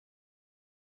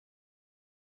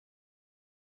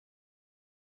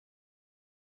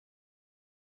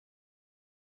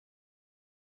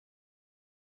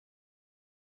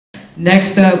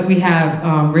Next up, we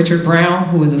have Richard Brown,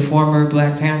 who is a former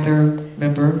Black Panther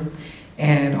member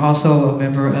and also a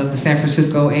member of the San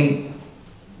Francisco 8.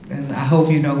 And I hope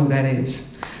you know who that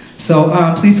is.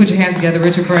 So please put your hands together,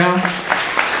 Richard Brown.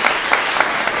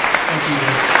 Thank you.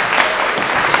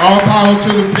 All power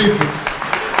to the people.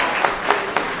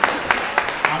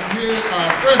 I'm here,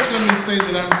 first let me say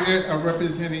that I'm here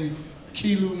representing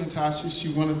Kilu Natasha.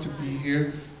 She wanted to be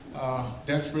here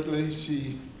desperately.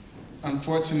 She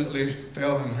unfortunately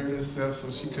fell and hurt herself,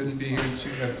 so she couldn't be here, and she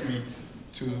asked me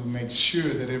to make sure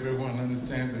that everyone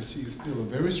understands that she is still a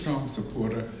very strong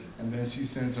supporter, and then she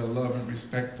sends her love and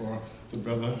respect for the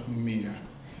brother Mumia.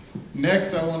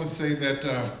 Next, I want to say that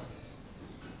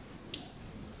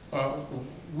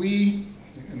we,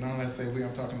 and when I say we,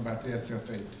 I'm talking about the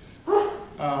SF8,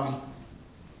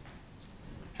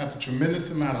 have a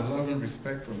tremendous amount of love and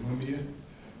respect for Mumia.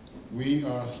 We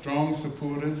are strong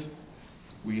supporters.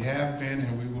 We have been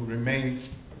and we will remain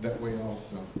that way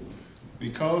also.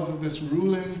 Because of this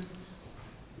ruling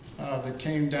that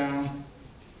came down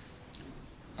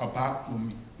about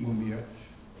Mumia,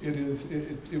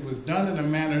 it was done in a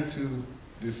manner to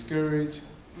discourage,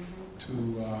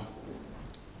 to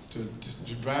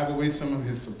drive away some of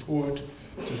his support,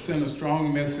 to send a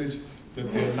strong message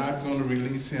that they're not going to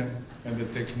release him and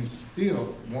that they can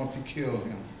still want to kill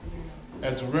him.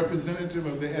 As a representative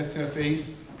of the SF8,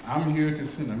 I'm here to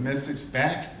send a message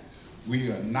back.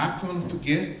 We are not going to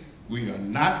forget. We are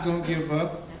not going to give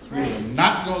up. We are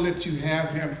not going to let you have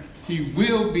him. He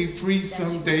will be free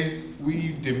someday.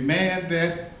 We demand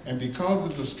that. And because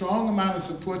of the strong amount of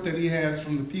support that he has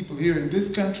from the people here in this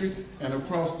country and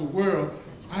across the world,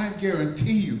 I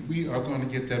guarantee you we are going to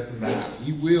get that brother out.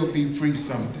 He will be free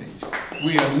someday.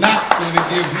 We are not going to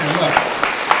give him up.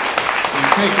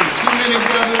 We've taken too many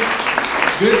brothers.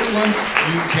 This one,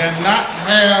 you cannot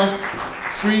have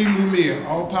free Mumia.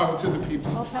 All power to the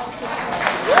people. All power to the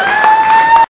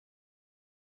people.